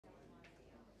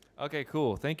Okay,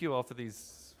 cool. Thank you all for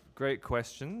these great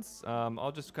questions.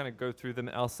 I'll just kind of go through them.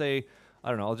 I'll say, I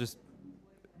don't know, I'll just,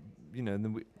 and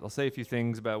then I'll say a few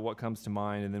things about what comes to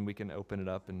mind, and then we can open it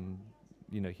up and,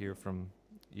 hear from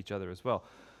each other as well.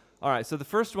 All right, so the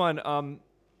first one, are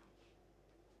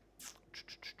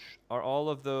all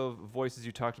of the voices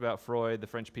you talked about, Freud, the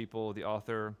French people, the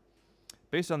author,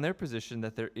 based on their position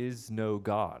that there is no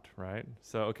God, right?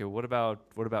 So, okay, what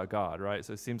about God, right?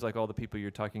 So it seems like all the people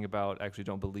you're talking about actually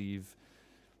don't believe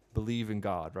in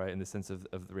God, right? In the sense of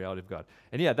the reality of God.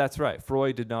 And yeah, that's right.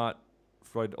 Freud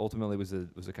ultimately was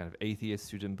a kind of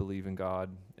atheist who didn't believe in God.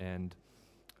 And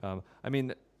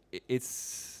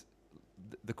it's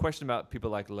the question about people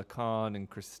like Lacan and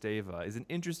Kristeva is an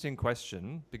interesting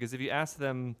question, because if you ask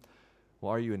them,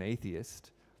 well, are you an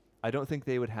atheist? I don't think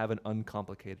they would have an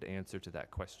uncomplicated answer to that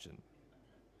question.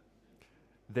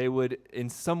 They would, in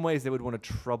some ways, they would want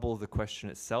to trouble the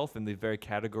question itself in the very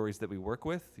categories that we work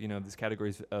with, these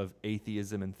categories of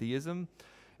atheism and theism.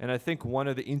 And I think one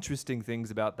of the interesting things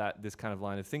about this kind of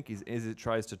line of thinking is it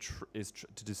tries to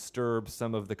disturb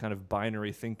some of the kind of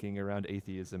binary thinking around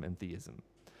atheism and theism.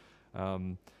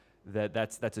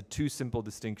 That's a too simple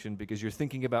distinction, because you're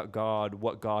thinking about God,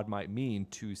 what God might mean,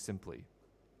 too simply.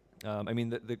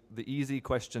 The easy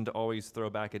question to always throw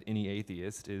back at any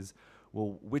atheist is,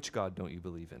 well, which God don't you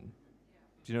believe in? Do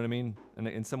you know what I mean? And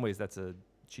in some ways, that's a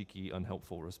cheeky,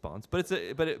 unhelpful response. But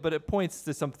it points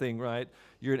to something, right?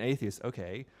 You're an atheist.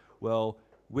 Okay, well,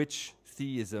 which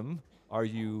theism are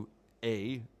you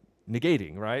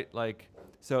negating, right?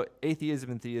 So atheism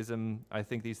and theism, I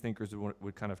think these thinkers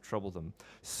would kind of trouble them.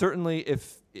 Certainly,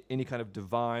 if any kind of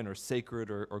divine or sacred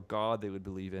or God they would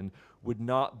believe in would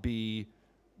not be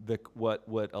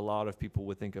what a lot of people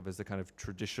would think of as the kind of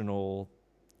traditional,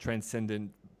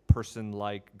 transcendent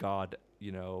person-like God,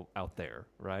 out there,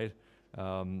 right?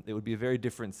 It would be a very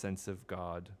different sense of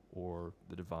God or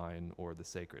the divine or the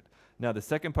sacred. Now, the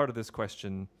second part of this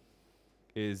question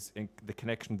is the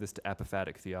connection of this to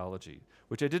apophatic theology,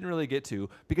 which I didn't really get to,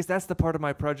 because that's the part of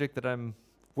my project that I'm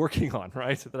working on,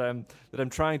 right? That I'm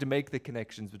trying to make the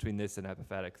connections between this and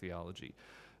apophatic theology.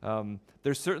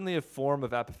 There's certainly a form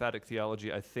of apophatic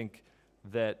theology, I think,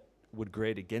 that would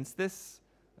grade against this.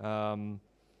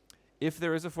 If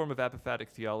there is a form of apophatic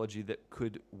theology that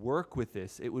could work with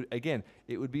this, it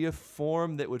would be a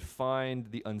form that would find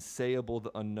the unsayable,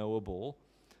 the unknowable,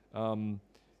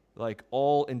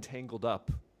 all entangled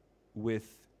up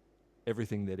with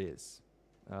everything that is.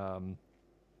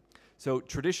 So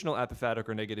traditional apophatic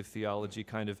or negative theology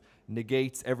kind of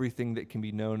negates everything that can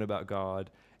be known about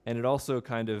God, and it also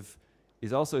kind of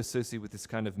is also associated with this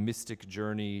kind of mystic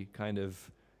journey, kind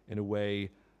of, in a way,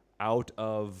 out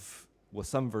of, well,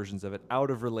 some versions of it,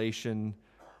 out of relation,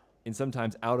 and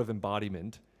sometimes out of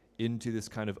embodiment, into this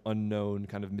kind of unknown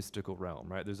kind of mystical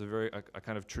realm, right? There's a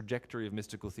kind of trajectory of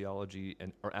mystical theology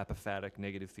or apophatic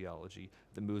negative theology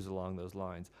that moves along those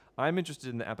lines. I'm interested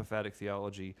in the apophatic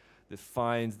theology that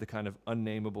finds the kind of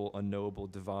unnameable, unknowable,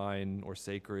 divine, or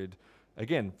sacred,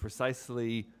 again,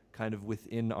 precisely kind of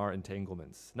within our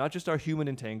entanglements. Not just our human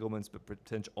entanglements, but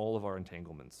potentially all of our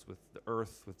entanglements with the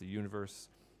earth, with the universe.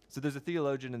 So there's a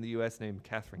theologian in the US named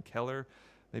Catherine Keller.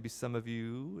 Maybe some of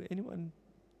you, anyone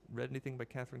read anything by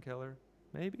Catherine Keller?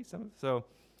 Maybe some. So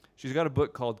she's got a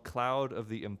book called Cloud of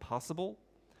the Impossible,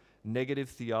 Negative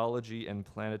Theology and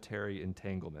Planetary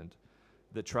Entanglement,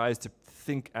 that tries to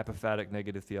think apophatic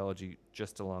negative theology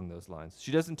just along those lines.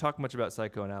 She doesn't talk much about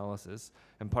psychoanalysis,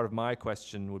 and part of my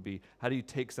question would be, how do you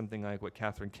take something like what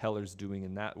Catherine Keller's doing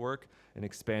in that work and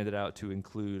expand it out to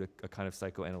include a kind of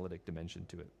psychoanalytic dimension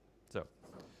to it? So,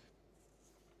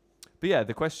 but yeah,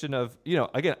 the question of,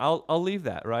 again, I'll leave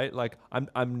that, right?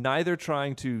 I'm neither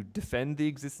trying to defend the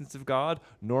existence of God,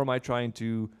 nor am I trying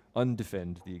to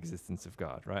undefend the existence of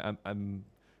God, right?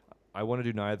 I want to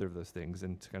do neither of those things,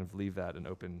 and to kind of leave that an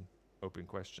open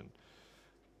question.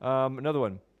 Another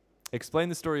one. Explain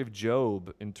the story of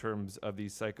Job in terms of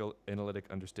these psychoanalytic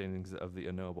understandings of the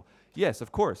unknowable. Yes,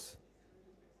 of course.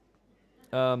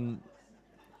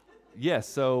 Yes,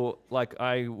 so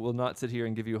I will not sit here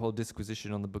and give you a whole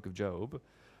disquisition on the book of Job,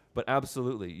 but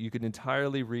absolutely, you can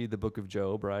entirely read the book of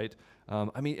Job, right?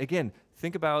 Again,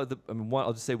 think about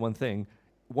I'll just say one thing.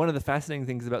 One of the fascinating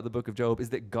things about the book of Job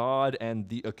is that God and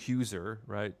the accuser,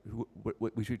 right,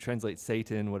 which we translate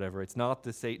Satan, whatever. It's not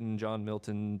the Satan, John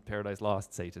Milton, Paradise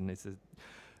Lost Satan. It's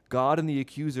God and the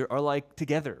accuser are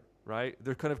together, right?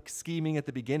 They're kind of scheming at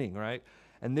the beginning, right?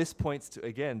 And this points to,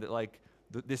 again, that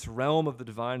this realm of the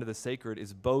divine and the sacred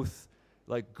is both,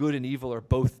 good and evil are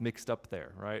both mixed up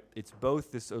there, right? It's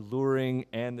both this alluring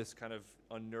and this kind of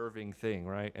unnerving thing,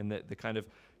 right? And that the kind of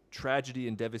tragedy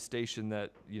and devastation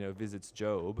that visits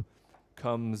Job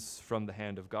comes from the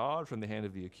hand of God, from the hand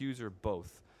of the accuser,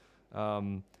 both.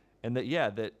 And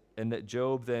that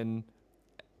Job then,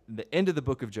 the end of the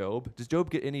book of Job, does Job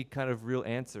get any kind of real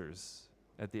answers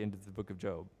at the end of the book of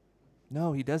Job?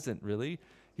 No, he doesn't really.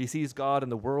 He sees God in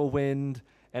the whirlwind,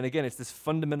 and again, it's this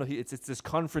fundamental. It's this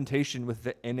confrontation with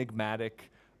the enigmatic,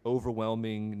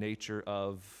 overwhelming nature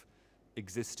of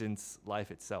existence,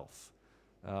 life itself,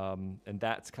 and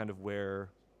that's kind of where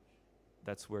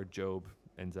Job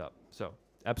ends up. So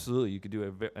absolutely, you could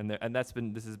do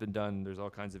this has been done. There's all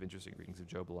kinds of interesting readings of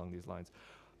Job along these lines.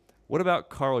 What about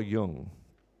Carl Jung?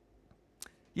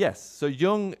 Yes, so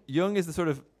Jung is the sort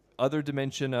of other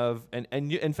dimension of, and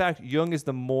in fact, Jung is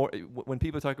the more, when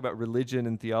people talk about religion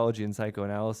and theology and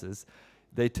psychoanalysis,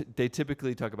 they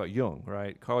typically talk about Jung,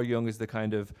 right? Carl Jung is the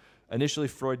kind of, initially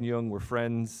Freud and Jung were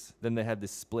friends, then they had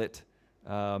this split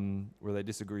where they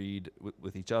disagreed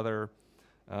with each other,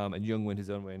 and Jung went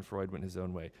his own way and Freud went his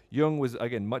own way. Jung was,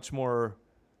 again, much more,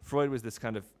 Freud was this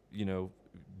kind of,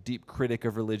 deep critic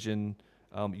of religion.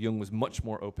 Jung was much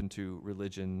more open to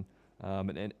religion.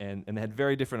 And they had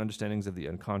very different understandings of the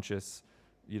unconscious.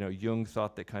 Jung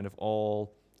thought that kind of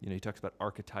all, he talks about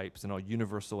archetypes, and all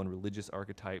universal and religious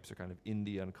archetypes are kind of in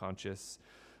the unconscious.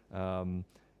 And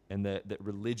that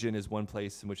religion is one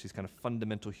place in which these kind of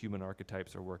fundamental human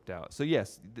archetypes are worked out. So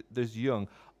yes, there's Jung.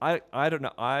 I don't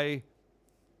know.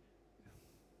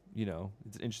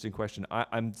 It's an interesting question.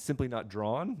 I'm simply not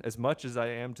drawn as much as I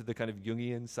am to the kind of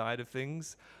Jungian side of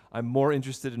things. I'm more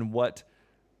interested in what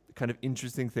kind of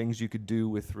interesting things you could do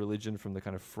with religion from the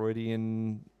kind of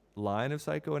Freudian line of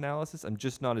psychoanalysis. I'm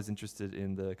just not as interested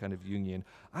in the kind of Jungian.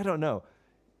 I don't know.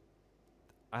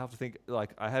 I have to think,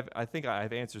 I think I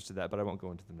have answers to that, but I won't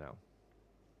go into them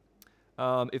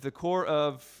now. If the core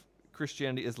of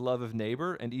Christianity is love of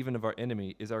neighbor and even of our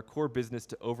enemy, is our core business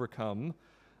to overcome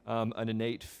an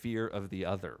innate fear of the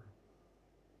other?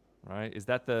 Right? Is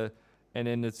that and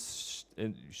then it's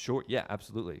in short, yeah,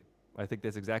 absolutely. I think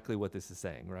that's exactly what this is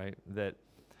saying, right? That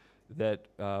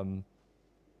the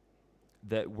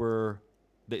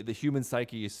human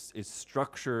psyche is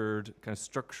structured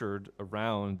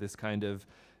around this kind of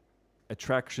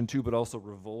attraction to, but also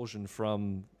revulsion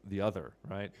from the other,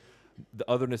 right? The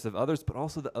otherness of others, but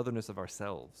also the otherness of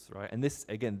ourselves, right? And this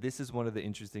is one of the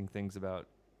interesting things about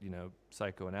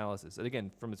psychoanalysis. And again,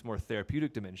 from its more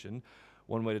therapeutic dimension,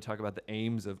 one way to talk about the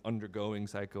aims of undergoing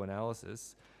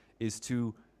psychoanalysis is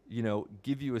to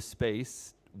give you a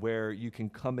space where you can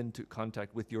come into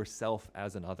contact with yourself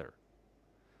as an other,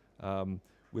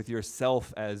 with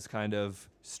yourself as kind of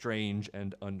strange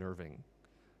and unnerving,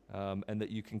 and that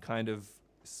you can kind of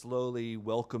slowly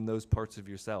welcome those parts of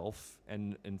yourself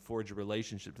and forge a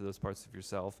relationship to those parts of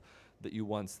yourself that you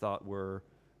once thought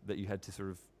that you had to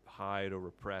sort of hide or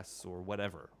repress or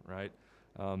whatever, right?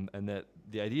 And that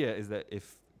the idea is that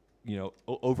if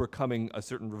overcoming a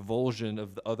certain revulsion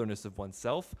of the otherness of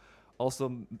oneself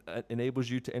also enables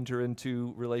you to enter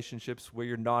into relationships where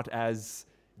you're not as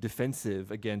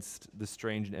defensive against the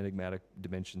strange and enigmatic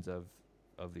dimensions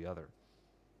of the other.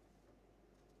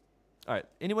 All right.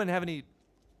 Anyone have any?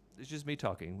 It's just me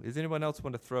talking. Does anyone else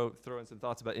want to throw in some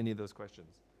thoughts about any of those questions?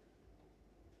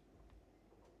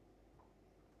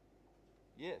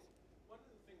 Yes. One of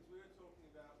the things we were talking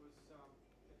about was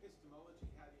epistemology.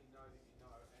 How do you know that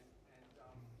you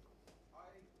know? And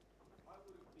I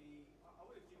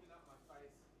would have given up my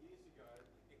faith years ago,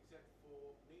 except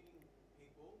for meeting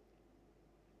people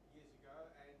years ago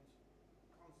and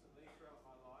constantly throughout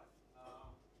my life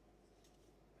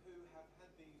who have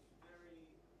had these very,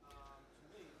 to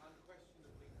me,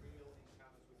 unquestionably real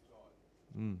encounters with God.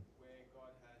 Where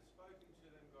God has spoken to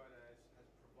them, God has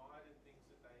provided things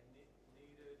that they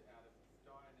needed out of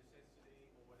dire necessity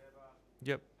or whatever.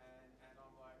 Yep. And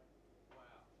I'm like,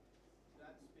 wow,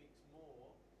 that speaks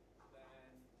more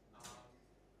than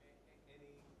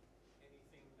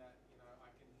anything that I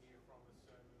can hear from a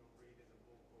sermon or read in a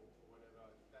book or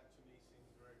whatever. That to me seems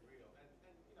very real. And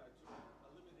to a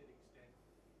limited extent,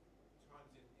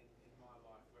 times in my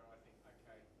life where I think,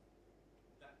 okay,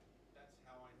 that's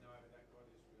how I know that God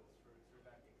is real through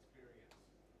that experience.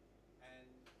 And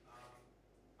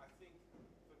I think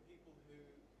for people who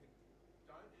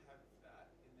don't have that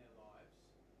in their lives,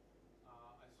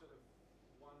 I sort of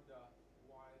wonder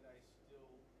why they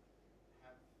still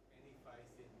have any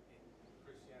faith in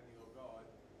Christianity or God.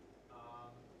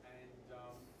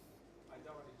 I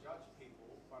don't want to judge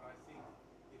people, but I think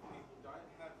if people don't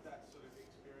have that sort of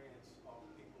experience of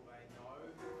people they know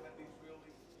who have these real,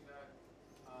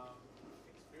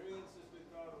 experiences with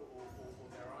God or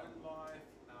their own life,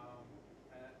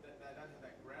 and that they don't have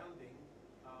that grounding,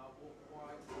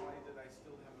 why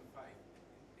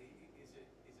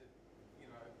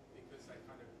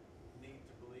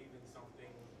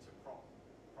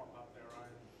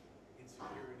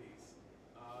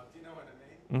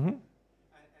Mm-hmm.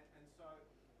 And so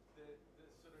the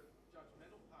sort of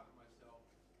judgmental part of myself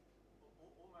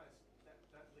almost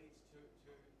that leads to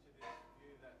this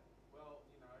view that, well,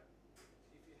 you know,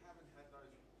 if you haven't had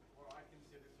those, what I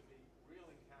consider to be real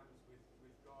encounters with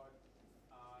God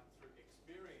through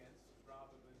experience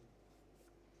rather than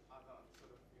other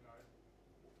sort of, you know,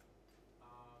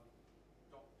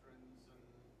 doctrines and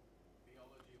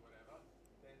theology, whatever,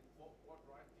 then what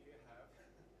right do you have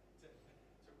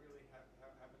to really have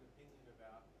an opinion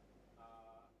about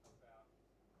God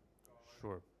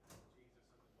Sure. and Jesus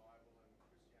and the Bible and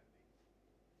Christianity?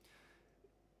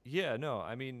 Yeah, no,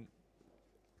 I mean,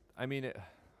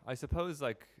 I suppose,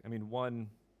 like, I mean, one,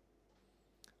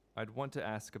 I'd want to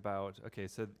ask about, okay,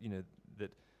 so,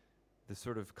 that the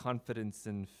sort of confidence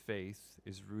and faith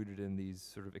is rooted in these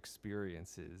sort of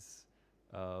experiences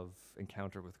of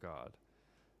encounter with God.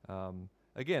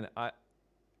 Again,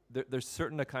 there's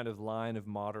certain a kind of line of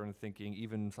modern thinking,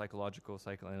 even psychological,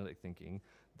 psychoanalytic thinking,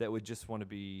 that would just want to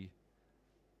be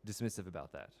dismissive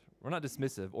about that. Or not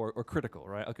dismissive, or critical,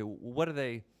 right? Okay, what are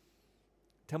they?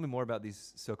 Tell me more about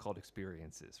these so-called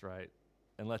experiences, right?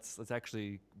 And let's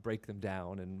actually break them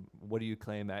down. And what do you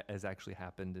claim has actually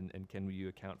happened? And can you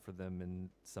account for them in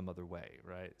some other way,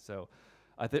 right? So,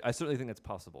 I certainly think that's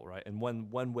possible, right? And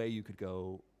one way you could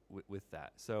go with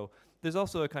that. So there's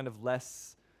also a kind of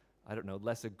less, I don't know,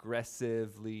 less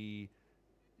aggressively,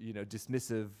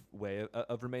 dismissive way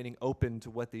of remaining open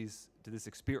to this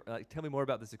experience. Like, tell me more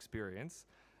about this experience,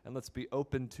 and let's be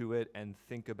open to it and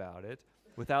think about it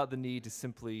without the need to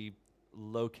simply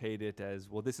locate it as,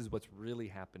 well, this is what's really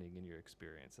happening in your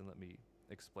experience, and let me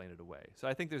explain it away. So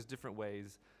I think there's different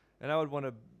ways, and I would want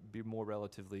to be more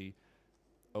relatively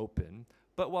open,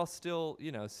 but while still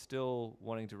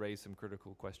wanting to raise some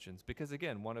critical questions. Because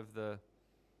again,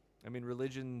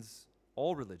 religions,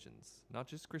 all religions, not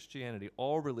just Christianity,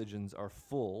 all religions are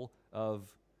full of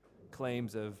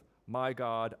claims of my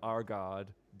God, our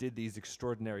God, did these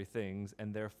extraordinary things,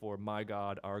 and therefore my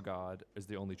God, our God, is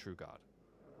the only true God.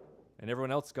 And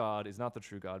everyone else's God is not the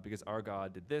true God because our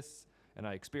God did this, and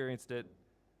I experienced it,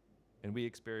 and we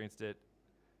experienced it.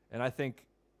 And I think,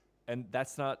 and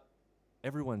that's not,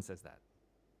 everyone says that.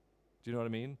 Do you know what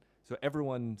I mean? So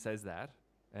everyone says that,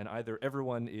 and either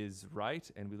everyone is right,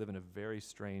 and we live in a very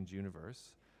strange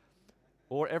universe,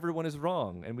 or everyone is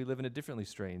wrong, and we live in a differently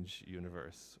strange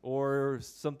universe, or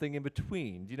something in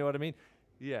between. Do you know what I mean?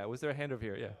 Yeah, was there a hand over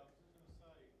here? Yeah.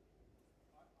 I was just going to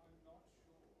say, I'm not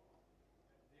sure.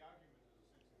 The argument is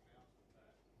essentially mounted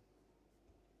that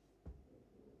it's a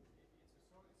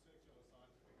sort of circular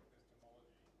scientific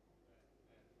epistemology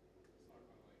that the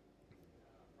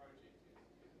psychoanalytic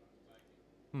project is undertaking.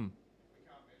 Hmm. If we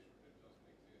can't measure it, it doesn't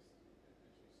exist. As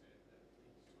you said, that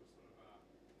leads to a sort of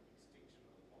extinction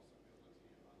of the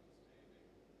possibility of understanding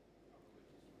a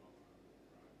religious phenomenon,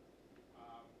 right?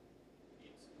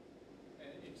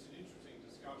 It's an interesting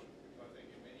discussion because I think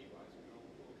in many ways we all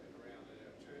look around at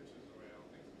our churches or our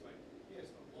things and say, yes,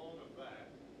 a lot of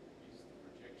that is the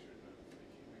projection of the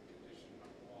human condition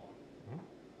upon a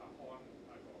God,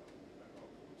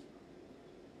 unfortunately.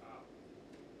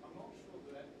 I'm not sure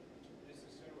that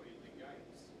necessarily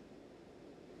negates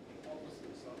the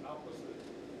opposite,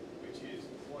 which is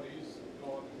what is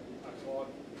God, a God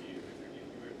view. If you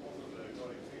were positive that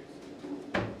God exists,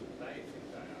 they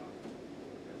think they are.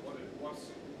 And what's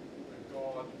the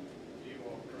God view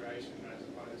of creation as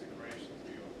opposed to creation's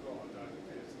view of God?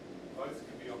 Because both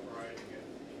can be operating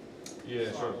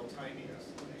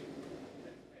simultaneously.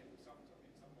 And in some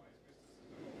ways,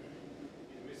 mysticism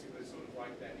is missing the sort of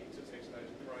like that intersection, those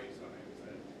gray zones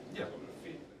that sort of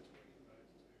fit between those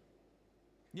two.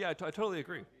 Yeah, I totally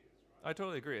agree. Ideas, right? I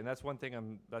totally agree, and that's one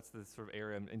thing that's the sort of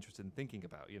area I'm interested in thinking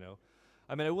about.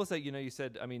 I mean, I will say, you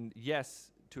said, I mean,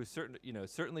 yes, to a certain,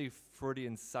 certainly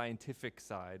Freudian scientific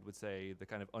side would say the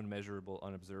kind of unmeasurable,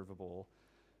 unobservable,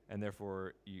 and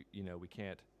therefore, we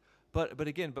can't. But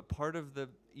again, part of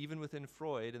even within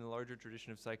Freud and the larger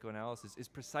tradition of psychoanalysis is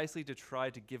precisely to try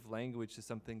to give language to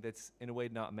something that's in a way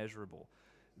not measurable.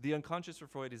 The unconscious for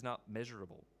Freud is not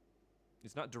measurable.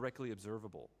 It's not directly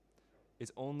observable.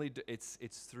 It's only it's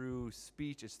through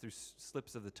speech. It's through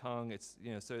slips of the tongue. It's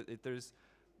there's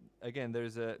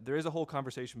there is a whole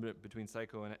conversation between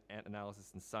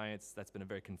psychoanalysis and science that's been a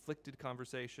very conflicted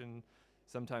conversation.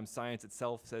 Sometimes science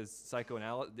itself says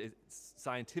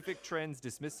scientific trends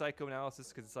dismiss psychoanalysis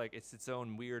because it's like it's its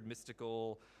own weird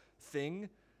mystical thing,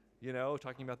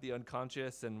 talking about the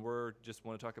unconscious, and we're just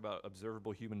want to talk about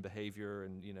observable human behavior,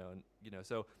 and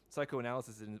so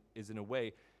psychoanalysis is in a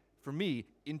way, for me,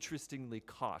 interestingly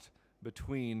caught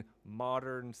between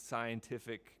modern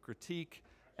scientific critique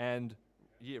and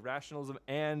rationalism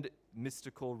and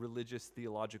mystical, religious,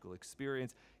 theological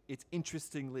experience. It's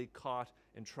interestingly caught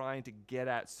in trying to get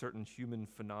at certain human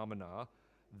phenomena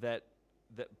that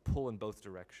pull in both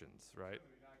directions, right? Certainly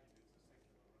we'd argue it's a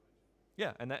secular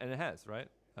religion. Yeah, and it has, right?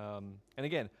 And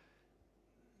again,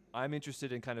 I'm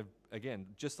interested in kind of, again,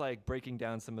 just like breaking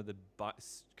down some of the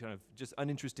kind of just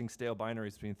uninteresting stale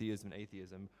binaries between theism and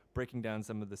atheism, breaking down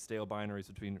some of the stale binaries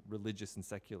between religious and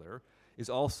secular is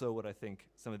also what I think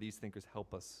some of these thinkers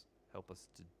help us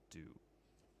to do.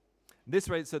 This,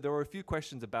 right, so there were a few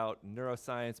questions about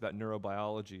neuroscience, about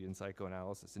neurobiology and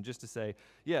psychoanalysis. And just to say,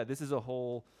 yeah, this is a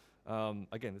whole,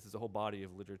 again, this is a whole body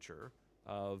of literature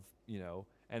of,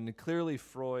 and clearly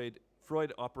Freud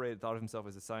thought of himself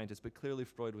as a scientist, but clearly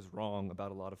Freud was wrong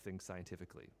about a lot of things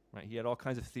scientifically, right? He had all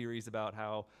kinds of theories about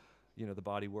how, the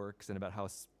body works and about how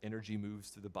energy moves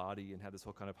through the body, and had this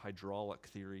whole kind of hydraulic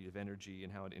theory of energy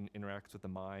and how it interacts with the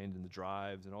mind and the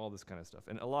drives and all this kind of stuff.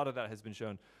 And a lot of that has been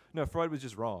shown, no, Freud was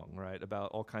just wrong, right, about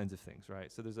all kinds of things,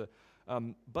 right? So there's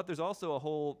but there's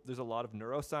also there's a lot of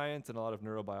neuroscience and a lot of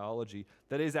neurobiology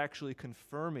that is actually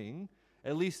confirming,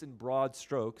 at least in broad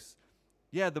strokes,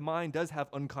 yeah, the mind does have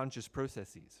unconscious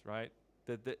processes, right?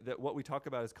 That what we talk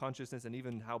about as consciousness and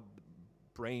even how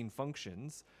brain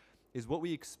functions is what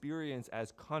we experience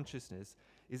as consciousness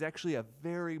is actually a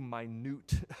very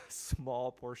minute,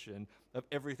 small portion of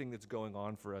everything that's going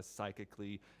on for us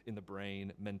psychically, in the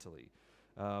brain, mentally.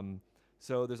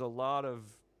 So there's a lot of,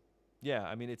 yeah,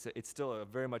 I mean, it's still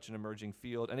very much an emerging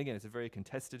field. And again, it's a very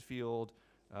contested field,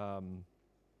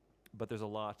 but there's a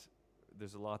lot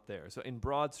there. So in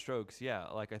broad strokes, yeah,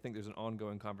 like I think there's an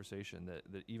ongoing conversation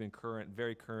that even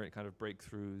very current kind of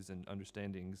breakthroughs and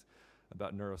understandings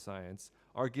about neuroscience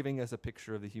are giving us a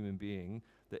picture of the human being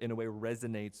that in a way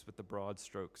resonates with the broad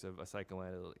strokes of a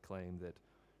psychoanalytic claim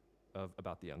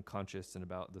about the unconscious and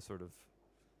about the sort of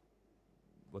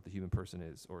what the human person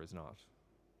is or is not.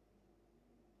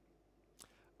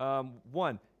 I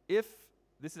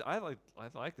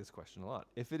like this question a lot.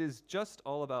 If it is just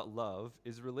all about love,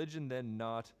 is religion then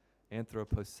not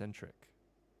anthropocentric?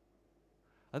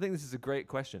 I think this is a great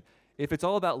question. If it's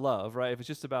all about love, right? If it's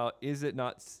just about, is it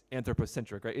not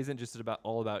anthropocentric, right? Isn't just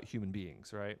all about human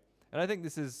beings, right? And I think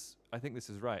this is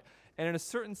right. And in a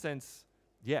certain sense,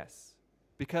 yes,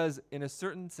 because in a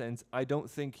certain sense, I don't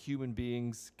think human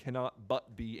beings cannot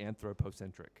but be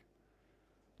anthropocentric.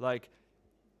 Like,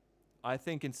 I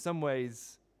think in some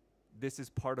ways, this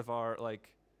is part of our,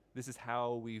 this is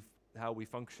how we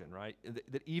function, right?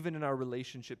 That even in our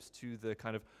relationships to the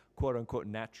kind of quote unquote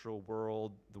natural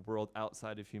world, the world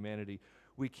outside of humanity,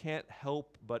 we can't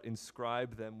help but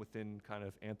inscribe them within kind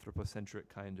of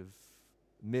anthropocentric kind of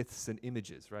myths and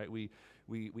images, right? We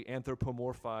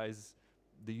anthropomorphize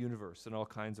the universe in all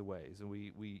kinds of ways. And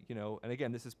we and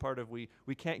again, this is part of, we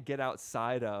can't get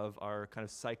outside of our kind of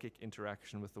psychic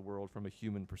interaction with the world from a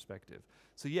human perspective.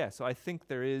 So yeah, so I think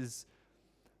there is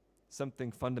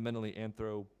something fundamentally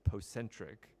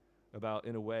anthropocentric about,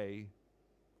 in a way,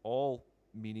 all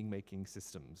meaning-making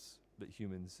systems that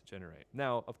humans generate.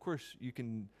 Now, of course,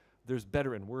 there's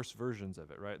better and worse versions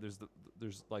of it, right?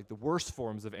 There's like the worst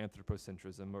forms of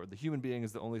anthropocentrism, or the human being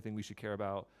is the only thing we should care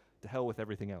about, to hell with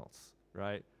everything else,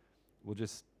 right? We'll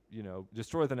just,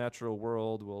 destroy the natural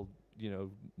world, we'll,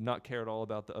 not care at all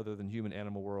about the other than human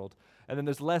animal world. And then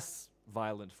there's less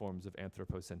violent forms of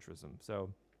anthropocentrism. So,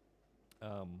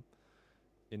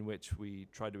 in which we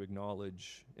try to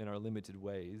acknowledge in our limited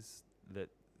ways that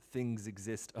things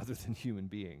exist other than human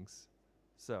beings.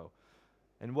 So,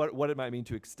 and what it might mean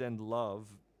to extend love,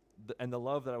 and the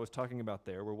love that I was talking about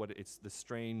there, where it's the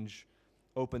strange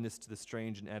openness to the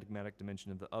strange and enigmatic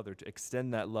dimension of the other, to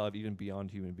extend that love even beyond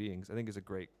human beings, I think is a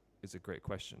great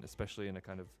question, especially in a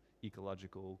kind of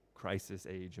ecological crisis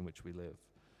age in which we live.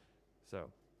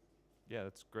 So, yeah,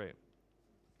 that's great.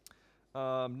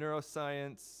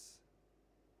 Neuroscience.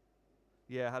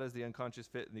 Yeah, how does the unconscious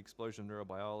fit in the explosion of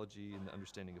neurobiology and the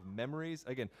understanding of memories?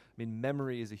 Again, I mean,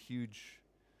 memory is a huge,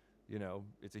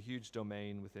 it's a huge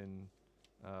domain within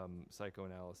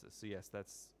psychoanalysis. So yes,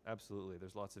 that's absolutely,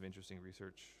 there's lots of interesting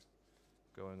research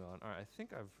going on. All right, I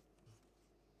think I've,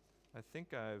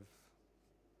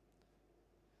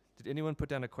 did anyone put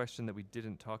down a question that we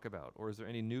didn't talk about? Or is there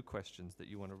any new questions that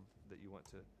you want to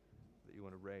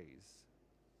raise?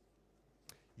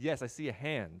 Yes, I see a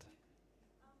hand.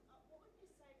 What would you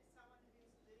say to someone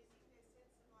who's losing their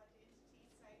sense of identity,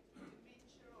 say through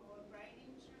dementia or a brain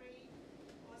injury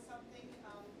or something, and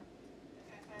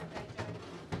they don't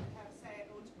have, say,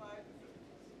 an autobiography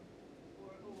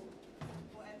or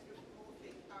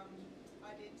anthropomorphic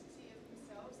identity of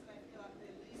themselves, and they feel like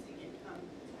they're losing it,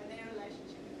 and their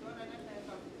relationship with God? I don't know if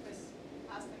I've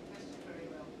asked that question very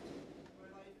well.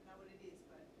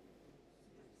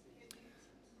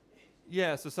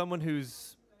 Yeah, so someone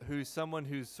who's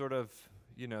sort of,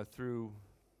 through,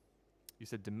 you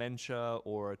said dementia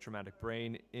or a traumatic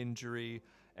brain injury,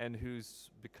 and who's,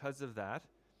 because of that,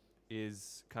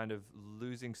 is kind of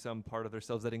losing some part of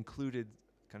themselves that included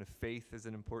kind of faith as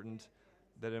an important,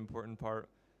 that important part.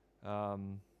 What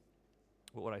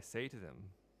would I say to them? Or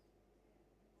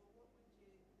what would you say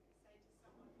to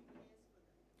someone who cares for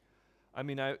them? I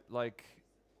mean, I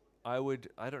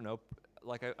don't know,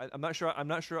 I'm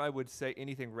not sure I would say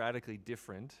anything radically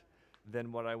different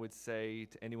than what I would say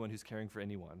to anyone who's caring for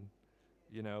anyone,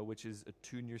 which is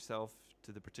attune yourself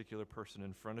to the particular person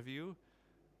in front of you,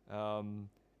 and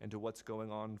to what's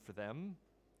going on for them,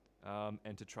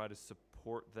 and to try to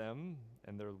support them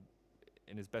and their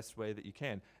in as best way that you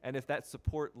can. And if that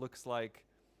support looks like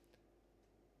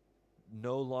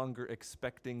no longer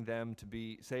expecting them to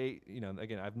be, say,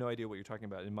 again, I have no idea what you're talking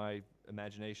about in my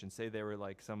imagination. Say they were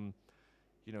like some,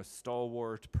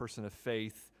 stalwart person of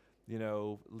faith,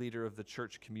 leader of the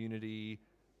church community,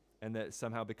 and that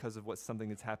somehow because of something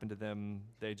that's happened to them,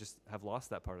 they just have lost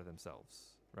that part of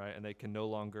themselves, right? And they can no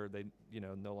longer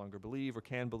believe or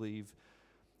can believe.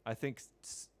 I think,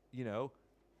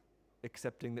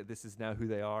 accepting that this is now who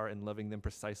they are and loving them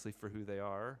precisely for who they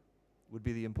are would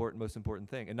be the most important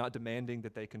thing, and not demanding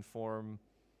that they conform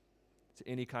to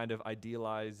any kind of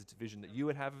idealized vision that you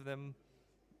would have of them,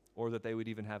 or that they would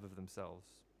even have of themselves.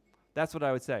 That's what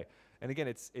I would say. And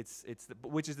again,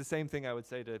 which is the same thing I would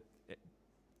say to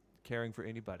caring for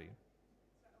anybody.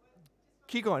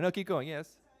 Keep going. No, keep going. Yes.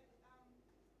 So,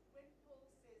 when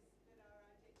Paul says that our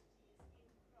identity is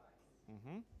in Christ,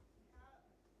 Mm-hmm. how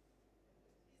is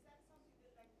that something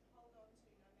that they can hold on to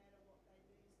no matter what they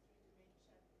lose through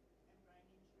dementia and brain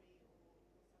injury or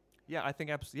something? Yeah, I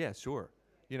think absolutely. Yeah, sure.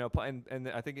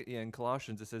 And I think in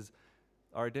Colossians it says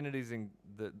our identity is in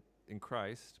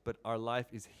Christ, but our life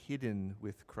is hidden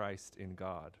with Christ in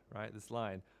God. Right? This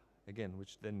line, again,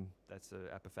 which then that's an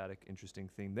apophatic, interesting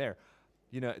theme there.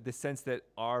 The sense that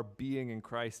our being in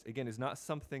Christ again is not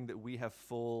something that we have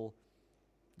full,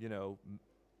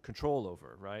 control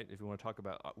over. Right? If you want to talk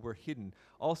about, we're hidden.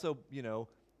 Also,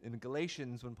 in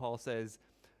Galatians when Paul says,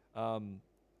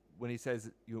 when he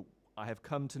says, I have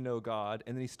come to know God,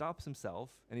 and then he stops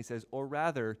himself and he says, or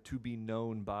rather, to be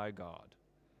known by God.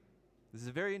 This is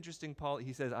a very interesting, Paul.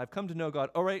 He says, I've come to know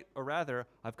God, all right, or rather,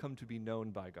 I've come to be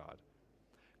known by God.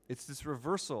 It's this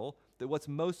reversal that what's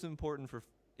most important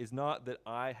is not that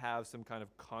I have some kind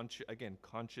of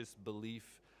conscious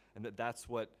belief and that's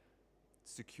what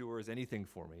secures anything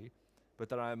for me, but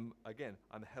that I'm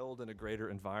held in a greater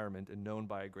environment and known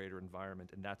by a greater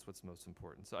environment, and that's what's most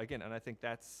important. So again, and I think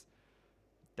that's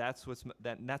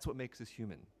what makes us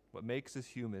human. What makes us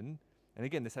human, and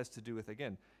again, this has to do with,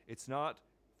 it's not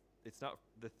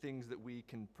the things that we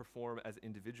can perform as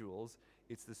individuals,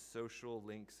 it's the social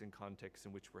links and contexts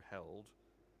in which we're held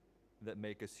that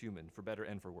make us human, for better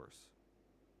and for worse.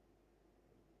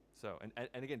 So, and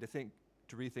again,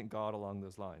 to rethink God along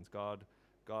those lines. God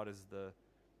is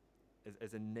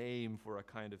as a name for a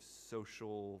kind of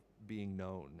social being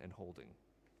known and holding.